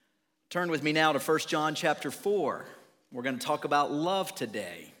Turn with me now to 1 John chapter 4. We're going to talk about love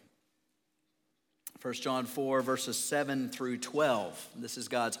today. 1 John 4, verses 7 through 12. This is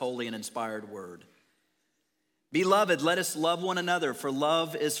God's holy and inspired word. Beloved, let us love one another, for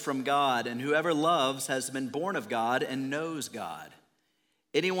love is from God, and whoever loves has been born of God and knows God.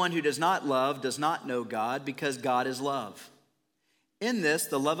 Anyone who does not love does not know God, because God is love. In this,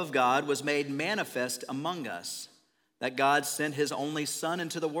 the love of God was made manifest among us, that God sent his only Son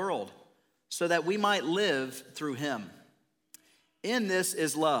into the world, so that we might live through him. In this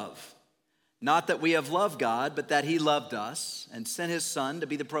is love, not that we have loved God, but that he loved us and sent his Son to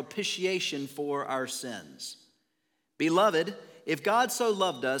be the propitiation for our sins. Beloved, if God so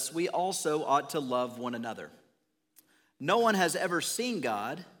loved us, we also ought to love one another. No one has ever seen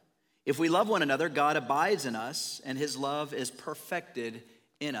God. If we love one another, God abides in us, and his love is perfected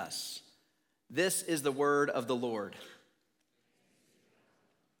in us. This is the word of the Lord.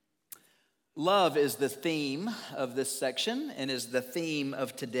 Love is the theme of this section and is the theme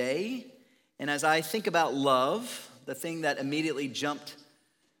of today. And as I think about love, the thing that immediately jumped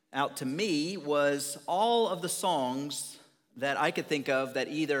out to me was all of the songs that I could think of that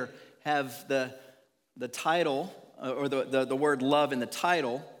either have the title or the word love in the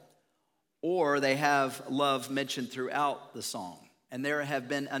title, or they have love mentioned throughout the song. And there have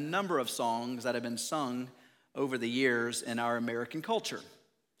been a number of songs that have been sung over the years in our American culture.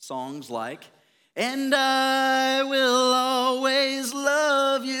 Songs like, "And I will always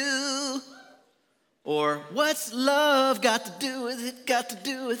love you," or "What's love got to do with it, got to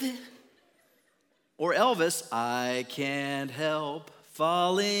do with it?" Or Elvis, "I can't help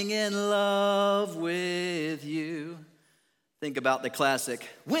falling in love with you." Think about the classic,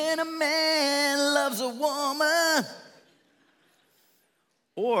 "When a man loves a woman,"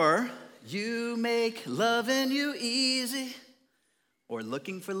 or "You make loving you easy," or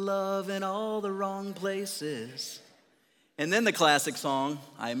 "Looking for love in all the wrong places." And then the classic song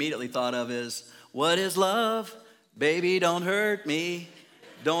I immediately thought of is, "What is love? Baby, don't hurt me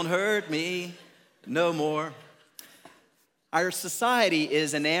no more." Our society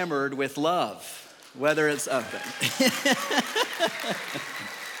is enamored with love, whether it's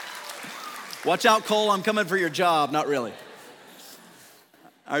Watch out, Cole, I'm coming for your job. Not really.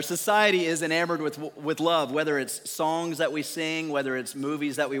 Our society is enamored with love, whether it's songs that we sing, whether it's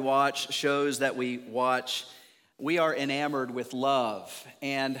movies that we watch, shows that we watch. We are enamored with love.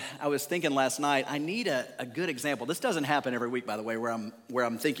 And I was thinking last night, I need a good example. This doesn't happen every week, by the way, where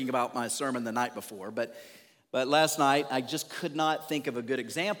I'm thinking about my sermon the night before. But last night, I just could not think of a good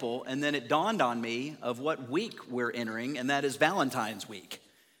example. And then it dawned on me of what week we're entering, and that is Valentine's week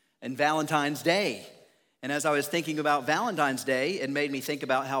and Valentine's Day. And as I was thinking about Valentine's Day, it made me think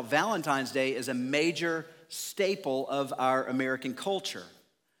about how Valentine's Day is a major staple of our American culture.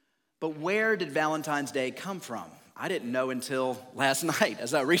 But where did Valentine's Day come from? I didn't know until last night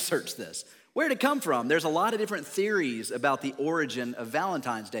as I researched this. Where did it come from? There's a lot of different theories about the origin of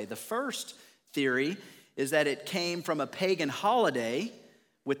Valentine's Day. The first theory is that it came from a pagan holiday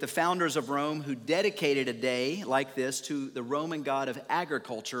with the founders of Rome who dedicated a day like this to the Roman god of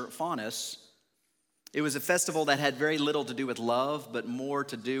agriculture, Faunus. It was a festival that had very little to do with love, but more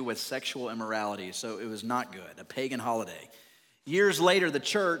to do with sexual immorality, so it was not good, a pagan holiday. Years later, the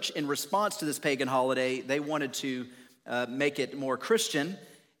church, in response to this pagan holiday, they wanted to make it more Christian,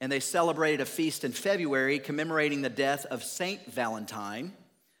 and they celebrated a feast in February commemorating the death of Saint Valentine.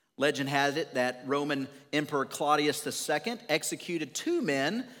 Legend has it that Roman Emperor Claudius II executed two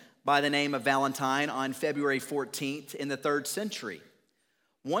men by the name of Valentine on February 14th in the 3rd century.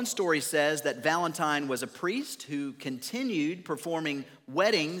 One story says that Valentine was a priest who continued performing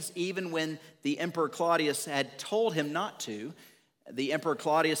weddings even when the Emperor Claudius had told him not to. The Emperor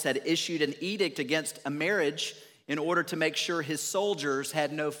Claudius had issued an edict against a marriage in order to make sure his soldiers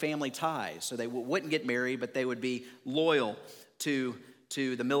had no family ties. So they wouldn't get married, but they would be loyal to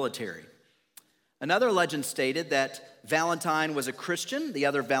the military. Another legend stated that Valentine was a Christian. The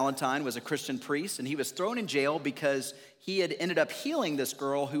other Valentine was a Christian priest, and he was thrown in jail because he had ended up healing this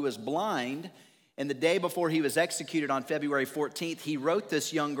girl who was blind. And the day before he was executed on February 14th, he wrote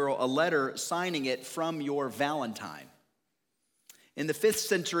this young girl a letter signing it, "From your Valentine." In the 5th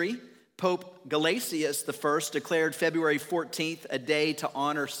century, Pope Gelasius I declared February 14th a day to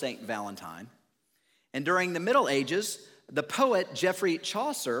honor Saint Valentine. And during the Middle Ages, the poet Geoffrey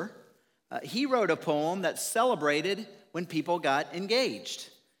Chaucer, he wrote a poem that celebrated when people got engaged.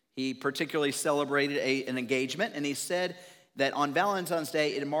 He particularly celebrated an engagement, and he said that on Valentine's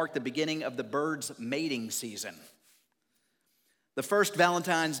Day, it marked the beginning of the bird's mating season. The first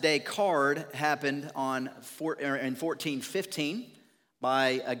Valentine's Day card happened in 1415.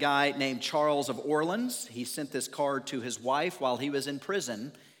 by a guy named Charles of Orleans. He sent this card to his wife while he was in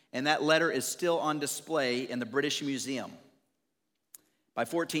prison, and that letter is still on display in the British Museum. By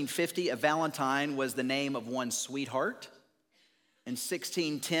 1450, a valentine was the name of one's sweetheart. In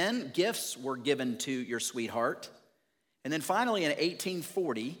 1610, gifts were given to your sweetheart. And then finally, in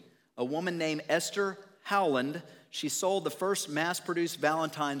 1840, a woman named Esther Howland, she sold the first mass-produced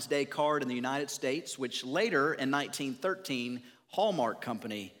Valentine's Day card in the United States, which later, in 1913, Hallmark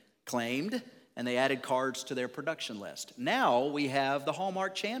Company claimed, and they added cards to their production list. Now we have the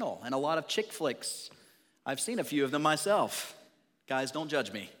Hallmark Channel and a lot of chick flicks. I've seen a few of them myself. Guys, don't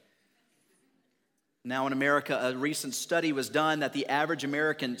judge me. Now in America, a recent study was done that the average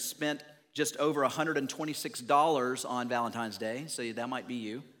American spent just over $126 on Valentine's Day, so that might be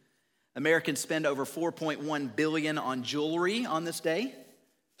you. Americans spend over $4.1 billion on jewelry on this day,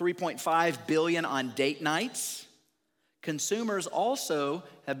 $3.5 billion on date nights. Consumers also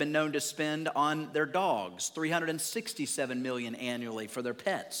have been known to spend on their dogs, $367 million annually for their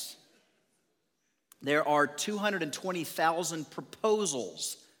pets. There are 220,000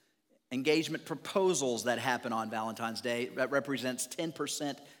 proposals, engagement proposals that happen on Valentine's Day. That represents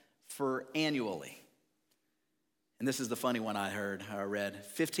 10% for annually. And this is the funny one I read.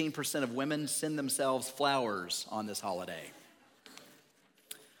 15% of women send themselves flowers on this holiday.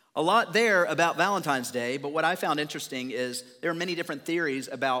 A lot there about Valentine's Day, but what I found interesting is there are many different theories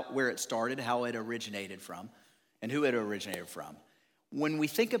about where it started, how it originated from, and who it originated from. When we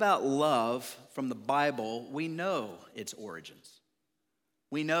think about love from the Bible, we know its origins.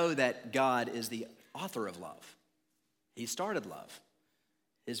 We know that God is the author of love. He started love.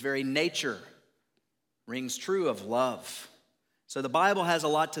 His very nature rings true of love. So the Bible has a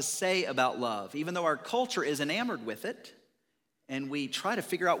lot to say about love, even though our culture is enamored with it, and we try to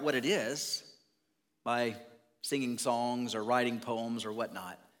figure out what it is by singing songs or writing poems or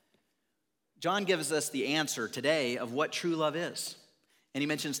whatnot. John gives us the answer today of what true love is. And he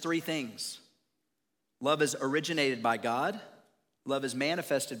mentions three things. Love is originated by God, love is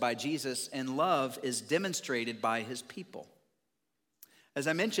manifested by Jesus, and love is demonstrated by his people. As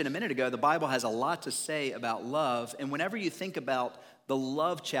I mentioned a minute ago, the Bible has a lot to say about love, and whenever you think about the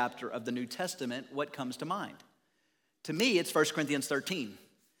love chapter of the New Testament, what comes to mind? To me, it's 1 Corinthians 13.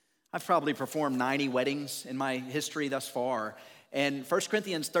 I've probably performed 90 weddings in my history thus far, and 1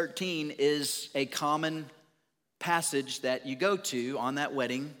 Corinthians 13 is a common passage that you go to on that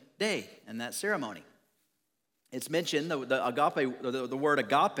wedding day and that ceremony. It's mentioned, the word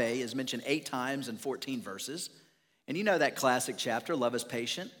agape is mentioned 8 times in 14 verses. And you know that classic chapter, love is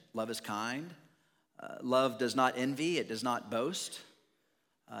patient, love is kind, love does not envy, it does not boast,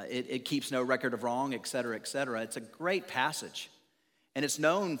 it keeps no record of wrong, et cetera, et cetera. It's a great passage, and it's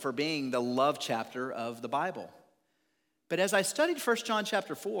known for being the love chapter of the Bible. But as I studied 1 John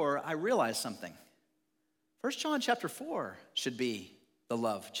chapter 4, I realized something. 1 John chapter 4 should be the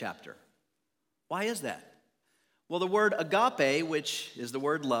love chapter. Why is that? Well, the word agape, which is the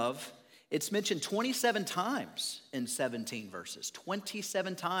word love, it's mentioned 27 times in 17 verses,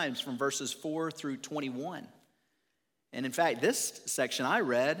 27 times from verses 4 through 21. And in fact, this section I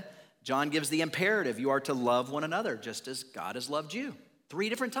read, John gives the imperative, you are to love one another just as God has loved you. 3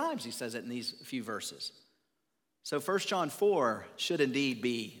 different times he says it in these few verses. So 1 John 4 should indeed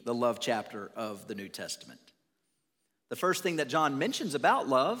be the love chapter of the New Testament. The first thing that John mentions about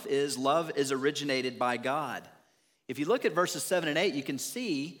love is originated by God. If you look at verses 7 and 8, you can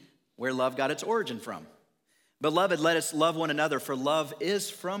see where love got its origin from. Beloved, let us love one another, for love is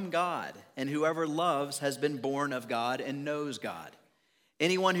from God, and whoever loves has been born of God and knows God.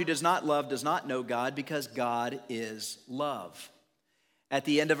 Anyone who does not love does not know God, because God is love. At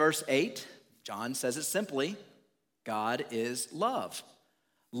the end of verse 8, John says it simply, God is love.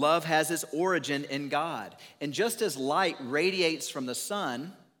 Love has its origin in God. And just as light radiates from the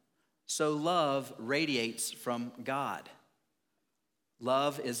sun, so love radiates from God.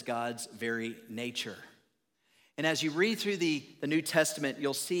 Love is God's very nature. And as you read through the New Testament,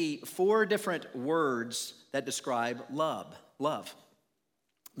 you'll see 4 different words that describe love.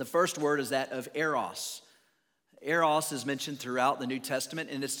 The first word is that of eros. Eros is mentioned throughout the New Testament,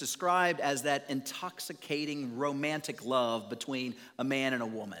 and it's described as that intoxicating romantic love between a man and a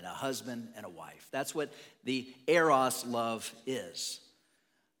woman, a husband and a wife. That's what the eros love is.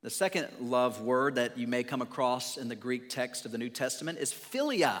 The second love word that you may come across in the Greek text of the New Testament is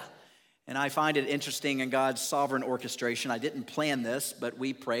philia. And I find it interesting in God's sovereign orchestration. I didn't plan this, but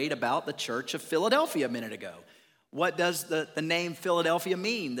we prayed about the church of Philadelphia a minute ago. What does the name Philadelphia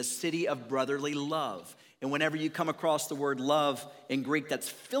mean? The city of brotherly love. And whenever you come across the word love in Greek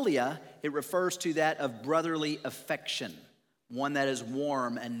that's philia, it refers to that of brotherly affection, one that is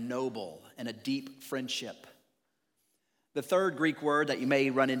warm and noble and a deep friendship. The third Greek word that you may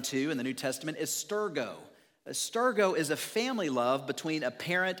run into in the New Testament is storgo. Storgo is a family love between a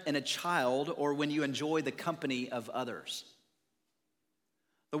parent and a child, or when you enjoy the company of others.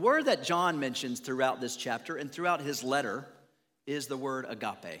 The word that John mentions throughout this chapter and throughout his letter is the word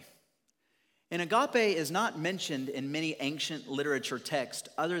agape. And agape is not mentioned in many ancient literature texts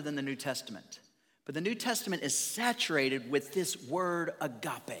other than the New Testament. But the New Testament is saturated with this word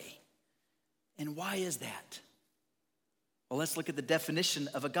agape. And why is that? Well, let's look at the definition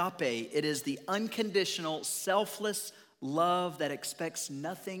of agape. It is the unconditional, selfless love that expects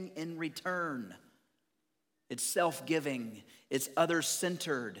nothing in return. It's self-giving. It's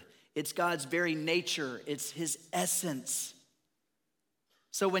others-centered. It's God's very nature. It's his essence.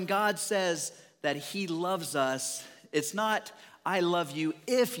 So when God says that he loves us, it's not, I love you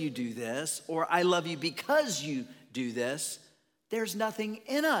if you do this, or I love you because you do this. There's nothing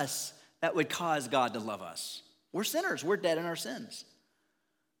in us that would cause God to love us. We're sinners. We're dead in our sins.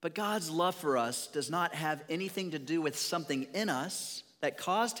 But God's love for us does not have anything to do with something in us that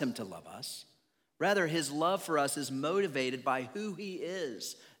caused him to love us. Rather, his love for us is motivated by who he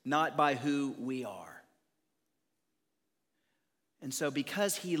is, not by who we are. And so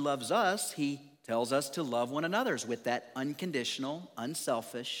because he loves us, he tells us to love one another with that unconditional,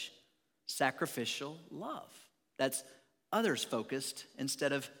 unselfish, sacrificial love. That's others-focused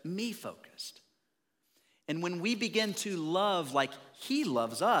instead of me-focused. And when we begin to love like he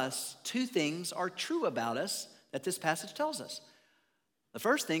loves us, two things are true about us that this passage tells us. The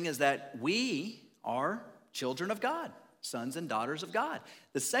first thing is that we are children of God, sons and daughters of God.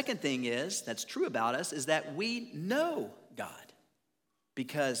 The second thing that's true about us is that we know God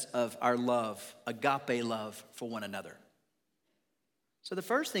because of our love, agape love for one another. So the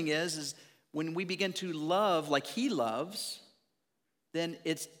first thing is when we begin to love like he loves, then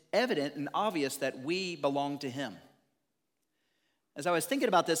it's evident and obvious that we belong to him. As I was thinking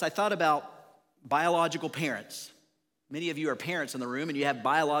about this, I thought about biological parents. Many of you are parents in the room and you have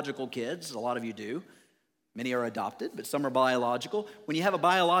biological kids. A lot of you do. Many are adopted, but some are biological. When you have a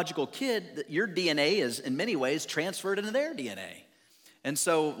biological kid, your DNA is in many ways transferred into their DNA. And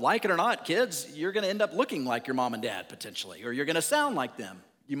so, like it or not, kids, you're going to end up looking like your mom and dad potentially, or you're going to sound like them.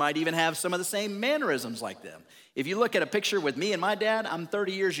 You might even have some of the same mannerisms like them. If you look at a picture with me and my dad, I'm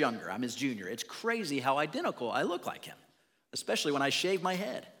 30 years younger. I'm his junior. It's crazy how identical I look like him, especially when I shave my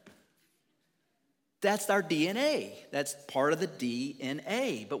head. That's our DNA. That's part of the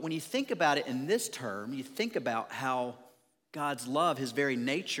DNA. But when you think about it in this term, you think about how God's love, his very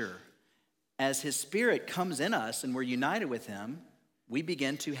nature, as his spirit comes in us and we're united with him, we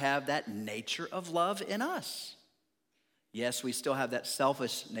begin to have that nature of love in us. Yes, we still have that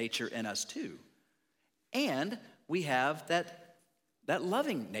selfish nature in us too. And we have that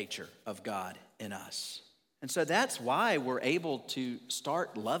loving nature of God in us. And so that's why we're able to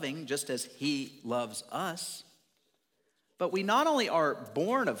start loving just as he loves us. But we not only are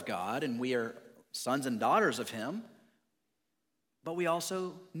born of God and we are sons and daughters of him, but we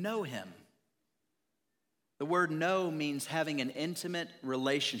also know him. The word know means having an intimate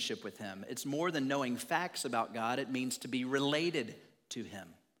relationship with him. It's more than knowing facts about God. It means to be related to him.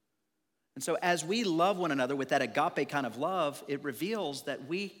 And so as we love one another with that agape kind of love, it reveals that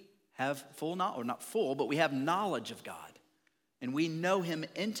we have full knowledge, or not full, but we have knowledge of God. And we know him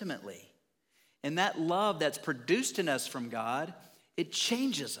intimately. And that love that's produced in us from God, it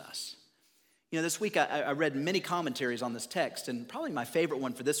changes us. You know, this week I read many commentaries on this text, and probably my favorite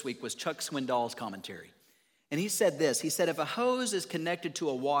one for this week was Chuck Swindoll's commentary. And he said this, he said, if a hose is connected to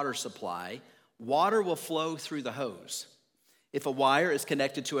a water supply, water will flow through the hose. If a wire is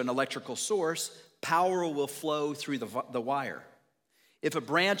connected to an electrical source, power will flow through the wire. If a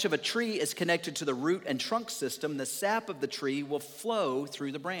branch of a tree is connected to the root and trunk system, the sap of the tree will flow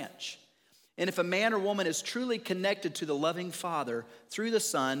through the branch. And if a man or woman is truly connected to the loving Father through the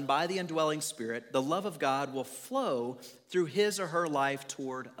Son by the indwelling Spirit, the love of God will flow through his or her life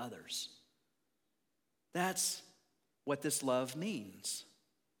toward others. That's what this love means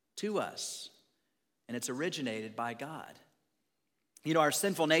to us. And it's originated by God. You know, our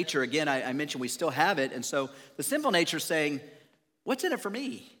sinful nature, again, I mentioned we still have it. And so the sinful nature is saying, what's in it for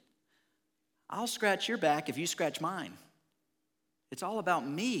me? I'll scratch your back if you scratch mine. It's all about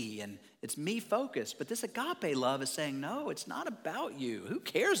me and it's me focused. But this agape love is saying, no, it's not about you. Who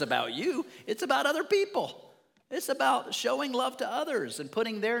cares about you? It's about other people. It's about showing love to others and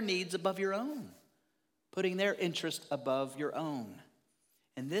putting their needs above your own. Putting their interest above your own.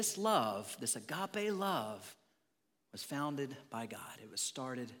 And this love, this agape love, was founded by God. It was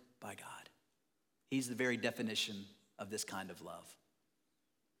started by God. He's the very definition of this kind of love.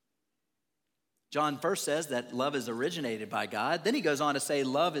 John first says that love is originated by God. Then he goes on to say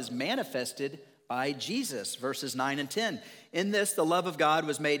love is manifested by Jesus, verses 9 and 10. In this, the love of God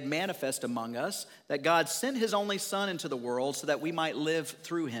was made manifest among us, that God sent his only Son into the world so that we might live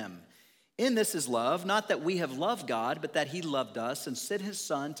through him. In this is love, not that we have loved God, but that he loved us and sent his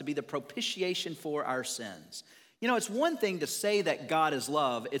Son to be the propitiation for our sins. You know, it's one thing to say that God is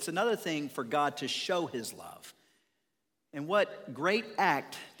love. It's another thing for God to show his love. And what great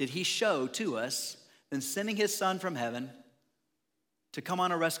act did he show to us than sending his Son from heaven to come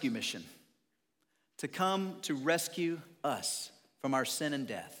on a rescue mission, to come to rescue us from our sin and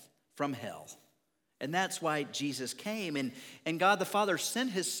death, from hell. And that's why Jesus came. And God the Father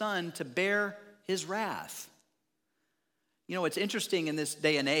sent his Son to bear his wrath. You know, it's interesting in this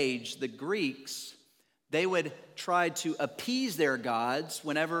day and age, the Greeks, they would try to appease their gods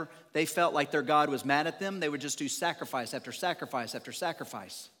whenever they felt like their God was mad at them. They would just do sacrifice after sacrifice after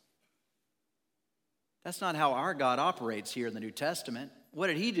sacrifice. That's not how our God operates here in the New Testament. What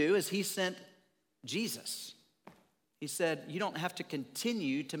did he do is he sent Jesus. He said, you don't have to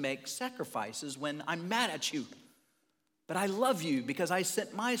continue to make sacrifices when I'm mad at you. But I love you because I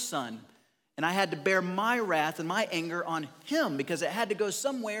sent my Son. And I had to bear my wrath and my anger on him because it had to go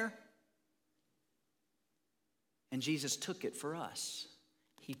somewhere. And Jesus took it for us.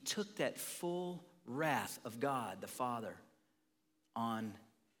 He took that full wrath of God the Father on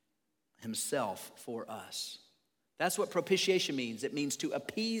himself for us. That's what propitiation means. It means to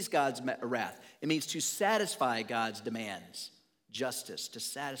appease God's wrath. It means to satisfy God's demands. Justice, to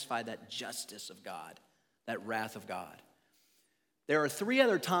satisfy that justice of God, that wrath of God. There are 3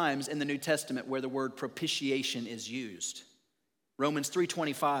 other times in the New Testament where the word propitiation is used. Romans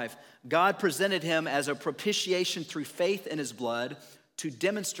 3:25, God presented him as a propitiation through faith in his blood to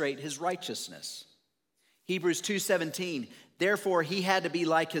demonstrate his righteousness. Hebrews 2:17, therefore he had to be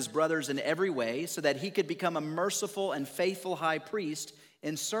like his brothers in every way so that he could become a merciful and faithful high priest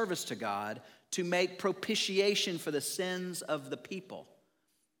in service to God to make propitiation for the sins of the people.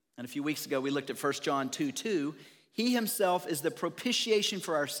 And a few weeks ago we looked at 1 John 2:2. He himself is the propitiation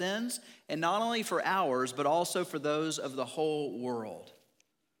for our sins, and not only for ours, but also for those of the whole world.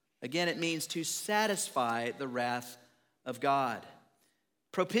 Again, it means to satisfy the wrath of God.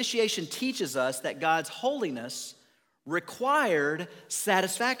 Propitiation teaches us that God's holiness required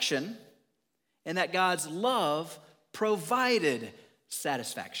satisfaction, and that God's love provided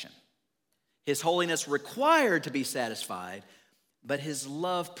satisfaction. His holiness required to be satisfied, but his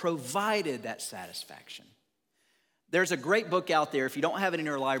love provided that satisfaction. There's a great book out there. If you don't have it in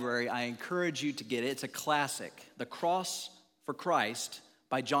your library, I encourage you to get it. It's a classic, The Cross for Christ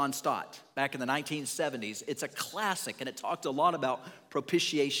by John Stott, back in the 1970s. It's a classic, and it talked a lot about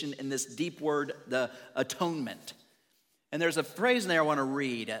propitiation in this deep word, the atonement. And there's a phrase in there I want to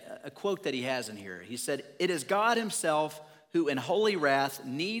read, a quote that he has in here. He said, it is God himself who in holy wrath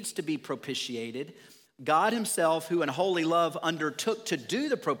needs to be propitiated, God himself who in holy love undertook to do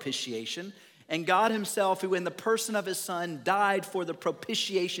the propitiation, and God himself who in the person of his Son died for the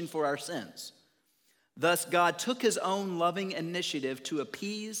propitiation for our sins. Thus God took his own loving initiative to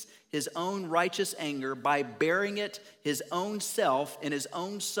appease his own righteous anger by bearing it his own self in his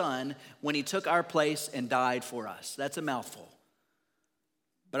own Son when he took our place and died for us. That's a mouthful.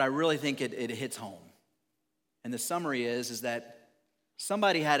 But I really think it hits home. And the summary is that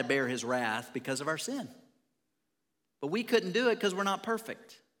somebody had to bear his wrath because of our sin. But we couldn't do it because we're not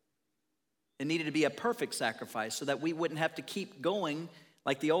perfect. It needed to be a perfect sacrifice so that we wouldn't have to keep going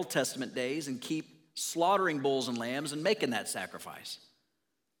like the Old Testament days and keep slaughtering bulls and lambs and making that sacrifice.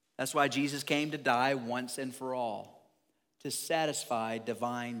 That's why Jesus came to die once and for all, to satisfy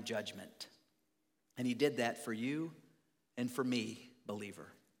divine judgment. And he did that for you and for me, believer.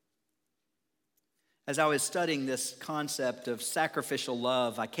 As I was studying this concept of sacrificial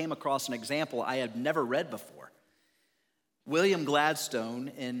love, I came across an example I had never read before. William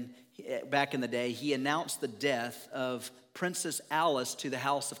Gladstone, back in the day, he announced the death of Princess Alice to the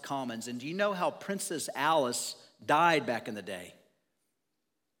House of Commons. And do you know how Princess Alice died back in the day?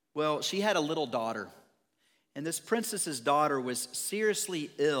 Well, she had a little daughter. And this princess's daughter was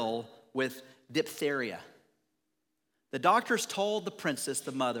seriously ill with diphtheria. The doctors told the princess,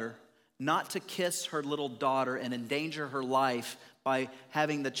 the mother, not to kiss her little daughter and endanger her life by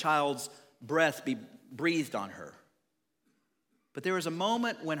having the child's breath be breathed on her. But there was a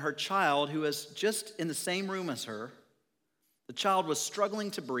moment when her child, who was just in the same room as her, the child was struggling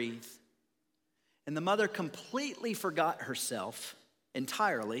to breathe, and the mother completely forgot herself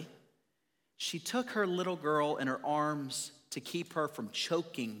entirely. She took her little girl in her arms to keep her from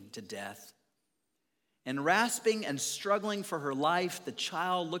choking to death, And rasping and struggling for her life, the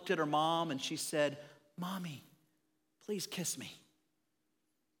child looked at her mom and she said, "Mommy, please kiss me."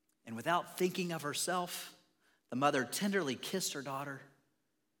 And without thinking of herself, the mother tenderly kissed her daughter.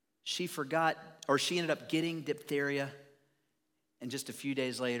 She ended up getting diphtheria. And just a few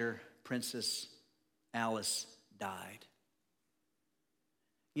days later, Princess Alice died.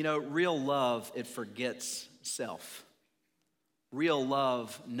 You know, real love, it forgets self. Real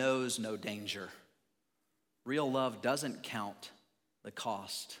love knows no danger. Real love doesn't count the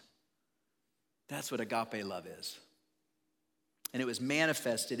cost. That's what agape love is. And it was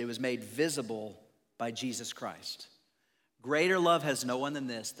manifested, it was made visible by Jesus Christ. Greater love has no one than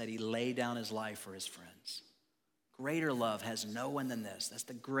this, that he laid down his life for his friends. Greater love has no one than this. That's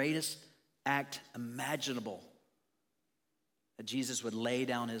the greatest act imaginable, that Jesus would lay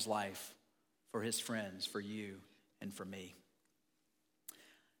down his life for his friends, for you and for me.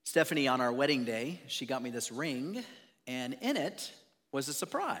 Stephanie, on our wedding day, she got me this ring, and in it was a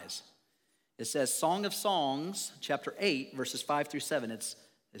surprise. It says Song of Songs, chapter 8, verses 5 through 7. It's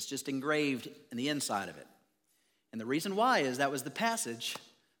just engraved in the inside of it. And the reason why is that was the passage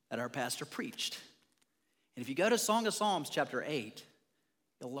that our pastor preached. And if you go to Song of Psalms, chapter 8,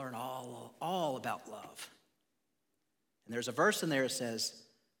 you'll learn all about love. And there's a verse in there that says,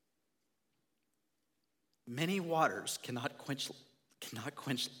 "Many waters cannot quench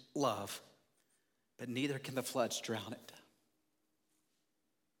love, but neither can the floods drown it."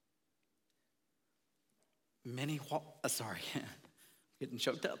 Getting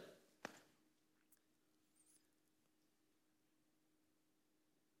choked up.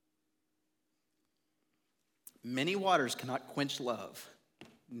 Many waters cannot quench love,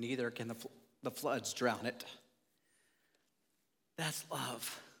 neither can the floods drown it. That's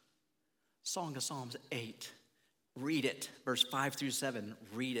love. Song of Psalms 8. Read it, verse 5 through 7.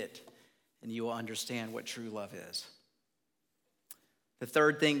 Read it, and you will understand what true love is. The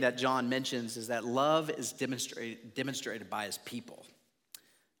third thing that John mentions is that love is demonstrated by his people.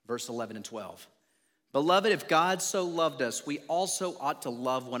 Verse 11 and 12. "Beloved, if God so loved us, we also ought to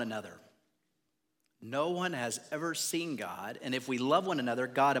love one another. No one has ever seen God, and if we love one another,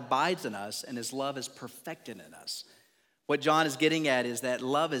 God abides in us, and his love is perfected in us." What John is getting at is that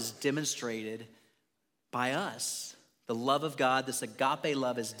love is demonstrated by us. The love of God, this agape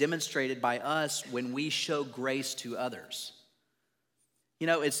love, is demonstrated by us when we show grace to others. You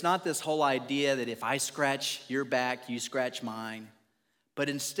know, it's not this whole idea that if I scratch your back, you scratch mine. But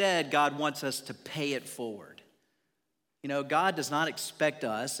instead, God wants us to pay it forward. You know, God does not expect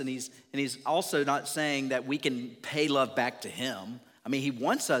us, and he's also not saying that we can pay love back to him. I mean, he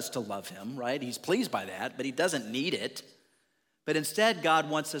wants us to love him, right? He's pleased by that, but he doesn't need it. But instead, God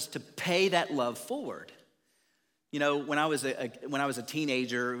wants us to pay that love forward. You know, when I was a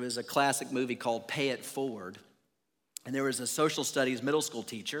teenager, it was a classic movie called Pay It Forward. And there was a social studies middle school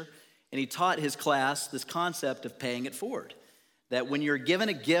teacher, and he taught his class this concept of paying it forward. That when you're given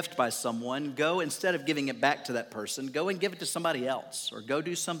a gift by someone, go, instead of giving it back to that person, go and give it to somebody else, or go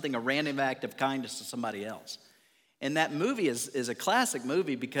do something, a random act of kindness to somebody else. And that movie is a classic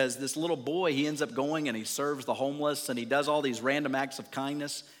movie because this little boy, he ends up going and he serves the homeless and he does all these random acts of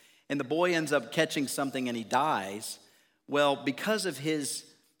kindness. And the boy ends up catching something and he dies. Well, because of his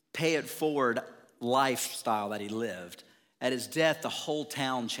pay it forward lifestyle that he lived, at his death, the whole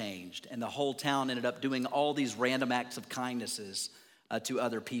town changed. And the whole town ended up doing all these random acts of kindnesses to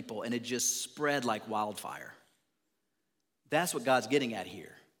other people. And it just spread like wildfire. That's what God's getting at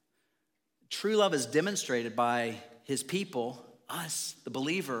here. True love is demonstrated by his people, us, the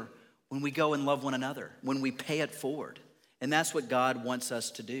believer, when we go and love one another, when we pay it forward. And that's what God wants us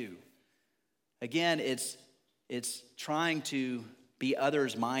to do. Again, it's trying to be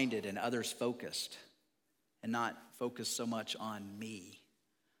others-minded and others-focused and not focus so much on me.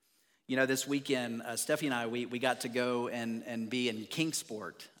 You know, this weekend, Steffi and I, we got to go and be in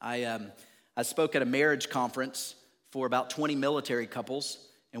Kingsport. I spoke at a marriage conference for about 20 military couples,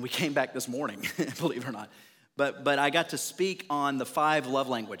 and we came back this morning, believe it or not. But I got to speak on the 5 love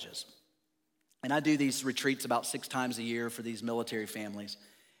languages. And I do these retreats about 6 times a year for these military families.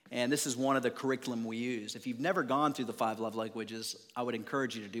 And this is one of the curriculum we use. If you've never gone through the 5 love languages, I would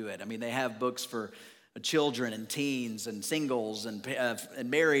encourage you to do it. I mean, they have books for children and teens and singles and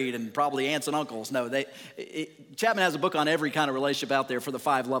married and probably aunts and uncles. No, Chapman has a book on every kind of relationship out there for the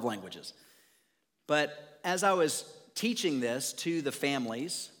 5 love languages. But as I was teaching this to the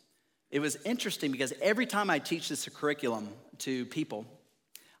families, it was interesting because every time I teach this curriculum to people,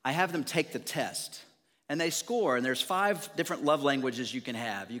 I have them take the test. And they score, and there's 5 different love languages you can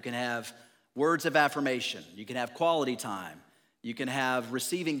have. You can have words of affirmation. You can have quality time. You can have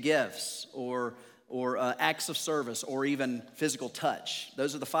receiving gifts or or acts of service, or even physical touch.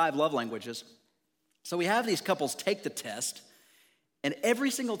 Those are the 5 love languages. So we have these couples take the test, and every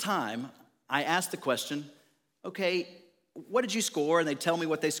single time I ask the question, okay, what did you score? And they tell me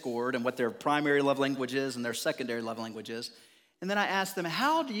what they scored and what their primary love language is and their secondary love language is. And then I ask them,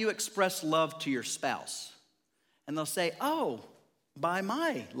 how do you express love to your spouse? And they'll say, oh, by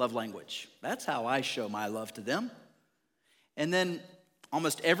my love language. That's how I show my love to them. And then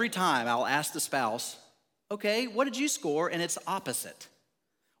almost every time I'll ask the spouse, okay, what did you score? And it's opposite.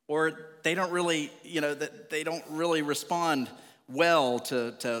 Or they don't really, they don't really respond well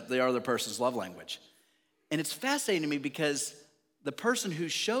to the other person's love language. And it's fascinating to me because the person who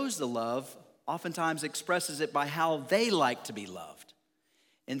shows the love oftentimes expresses it by how they like to be loved,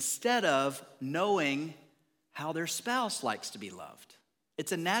 instead of knowing how their spouse likes to be loved.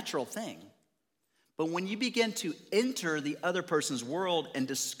 It's a natural thing. But when you begin to enter the other person's world and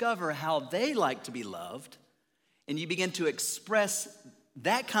discover how they like to be loved, and you begin to express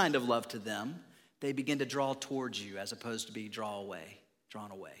that kind of love to them, they begin to draw towards you as opposed to be drawn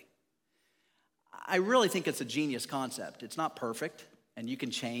away. I really think it's a genius concept. It's not perfect, and you can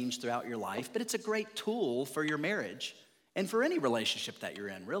change throughout your life, but it's a great tool for your marriage and for any relationship that you're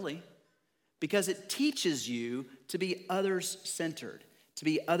in, really, because it teaches you to be others-centered, to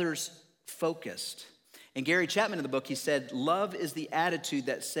be others-focused. And Gary Chapman in the book, he said, love is the attitude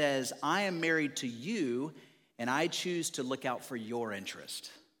that says, I am married to you, and I choose to look out for your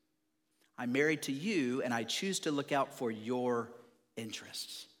interest. I'm married to you, and I choose to look out for your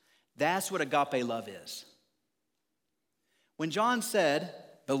interests. That's what agape love is. When John said,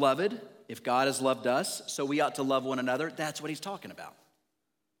 beloved, if God has loved us, so we ought to love one another, that's what he's talking about.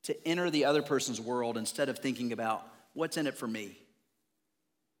 To enter the other person's world instead of thinking about what's in it for me.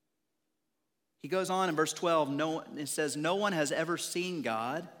 He goes on in verse 12, it says, no one has ever seen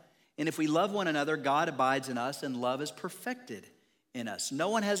God, and if we love one another, God abides in us, and love is perfected in us. No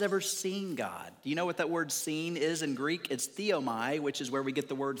one has ever seen God. Do you know what that word seen is in Greek? It's theomai, which is where we get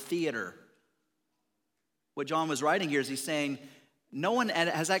the word theater. What John was writing here is he's saying, no one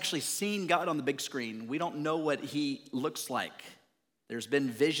has actually seen God on the big screen. We don't know what he looks like. There's been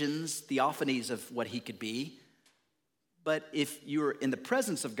visions, theophanies of what he could be. But if you were in the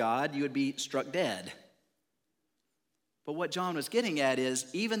presence of God, you would be struck dead. But what John was getting at is,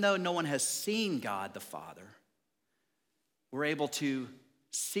 even though no one has seen God the Father, we're able to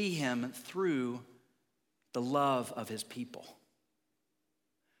see him through the love of his people.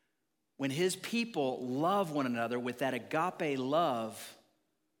 When his people love one another with that agape love,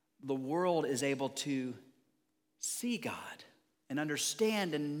 the world is able to see God and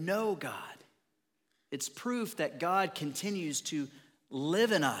understand and know God. It's proof that God continues to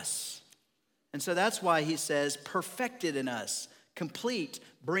live in us. And so that's why he says, perfected in us, complete,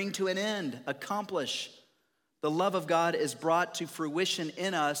 bring to an end, accomplish. The love of God is brought to fruition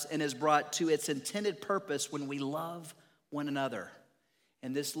in us and is brought to its intended purpose when we love one another.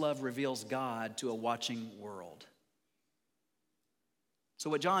 And this love reveals God to a watching world.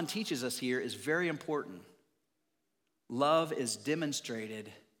 So what John teaches us here is very important. Love is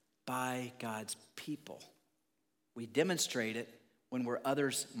demonstrated by God's people. We demonstrate it when we're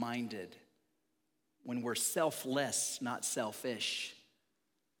others-minded, when we're selfless, not selfish,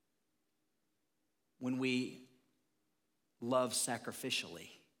 when we love sacrificially.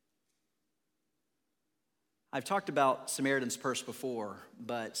 I've talked about Samaritan's Purse before,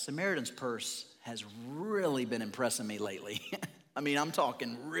 but Samaritan's Purse has really been impressing me lately. I mean, I'm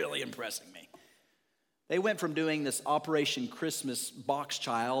talking really impressing me. They went from doing this Operation Christmas Box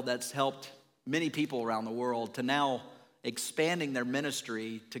Child that's helped many people around the world to now expanding their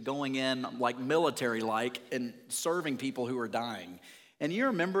ministry to going in like military-like and serving people who are dying. And you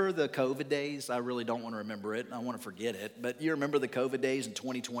remember the COVID days? I really don't want to remember it. I want to forget it. But you remember the COVID days in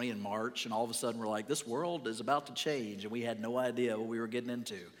 2020 in March, and all of a sudden we're like, this world is about to change, and we had no idea what we were getting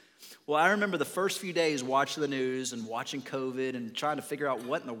into. Well, I remember the first few days watching the news and watching COVID and trying to figure out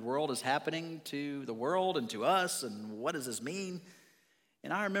what in the world is happening to the world and to us, and what does this mean?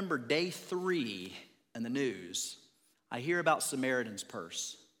 And I remember day 3 in the news, I hear about Samaritan's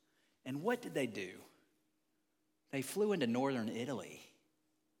Purse. And what did they do? They flew into northern Italy,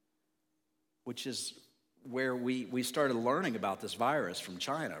 which is where we started learning about this virus from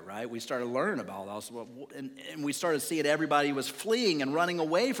China, right? We started learning about this, and we started seeing everybody was fleeing and running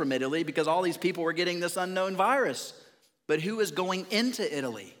away from Italy because all these people were getting this unknown virus. But who was going into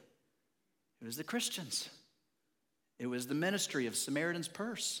Italy? It was the Christians. It was the ministry of Samaritan's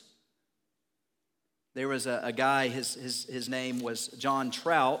Purse. There was a guy, his name was John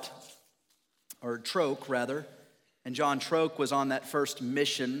Troke, and John Troke was on that first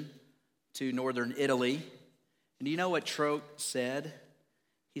mission to northern Italy. And do you know what Troke said?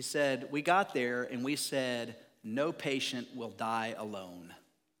 He said, we got there and we said, no patient will die alone.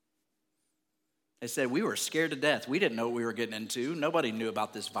 They said, we were scared to death. We didn't know what we were getting into. Nobody knew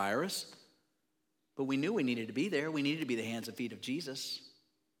about this virus. But we knew we needed to be there. We needed to be the hands and feet of Jesus.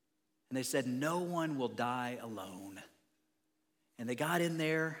 And they said, no one will die alone. And they got in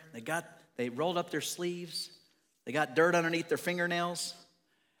there. They rolled up their sleeves. They got dirt underneath their fingernails.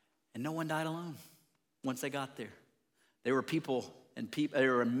 And no one died alone once they got there. There were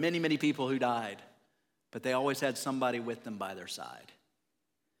there were many, many people who died. But they always had somebody with them by their side.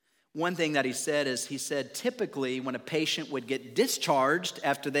 One thing that he said is, he said, typically when a patient would get discharged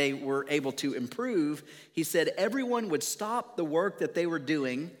after they were able to improve, he said everyone would stop the work that they were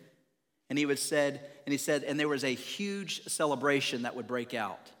doing, and he said, and there was a huge celebration that would break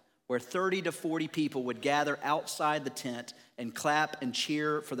out, where 30 to 40 people would gather outside the tent and clap and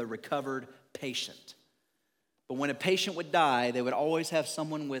cheer for the recovered patient. But when a patient would die, they would always have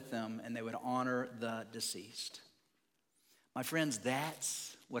someone with them, and they would honor the deceased. My friends,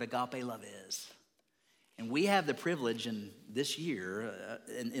 that's what agape love is. And we have the privilege in this year,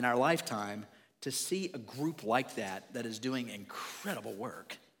 in our lifetime, to see a group like that is doing incredible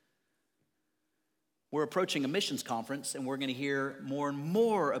work. We're approaching a missions conference, and we're going to hear more and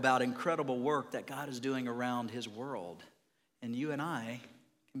more about incredible work that God is doing around his world. And you and I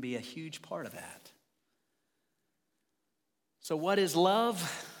can be a huge part of that. So what is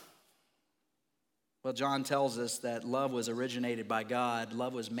love? Well, John tells us that love was originated by God,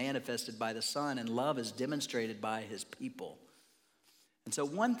 love was manifested by the Son, and love is demonstrated by his people. And so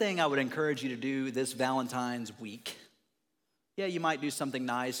one thing I would encourage you to do this Valentine's week, you might do something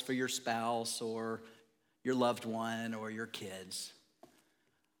nice for your spouse or your loved one or your kids.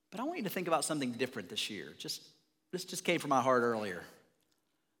 But I want you to think about something different this year. This just came from my heart earlier.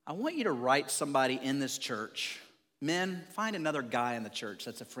 I want you to write somebody in this church. Men, find another guy in the church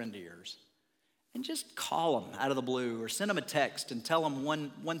that's a friend of yours. And just call him out of the blue or send him a text and tell him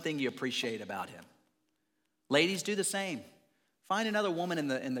one thing you appreciate about him. Ladies, do the same. Find another woman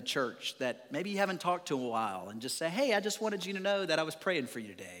in the church that maybe you haven't talked to in a while and just say, hey, I just wanted you to know that I was praying for you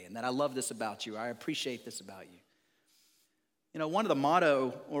today and that I love this about you. I appreciate this about you. You know, one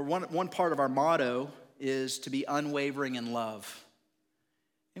part of our motto is to be unwavering in love.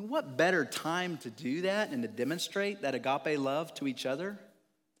 And what better time to do that and to demonstrate that agape love to each other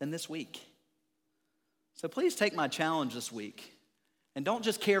than this week? So please take my challenge this week. And don't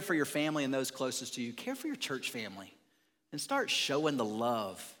just care for your family and those closest to you. Care for your church family. And start showing the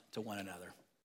love to one another.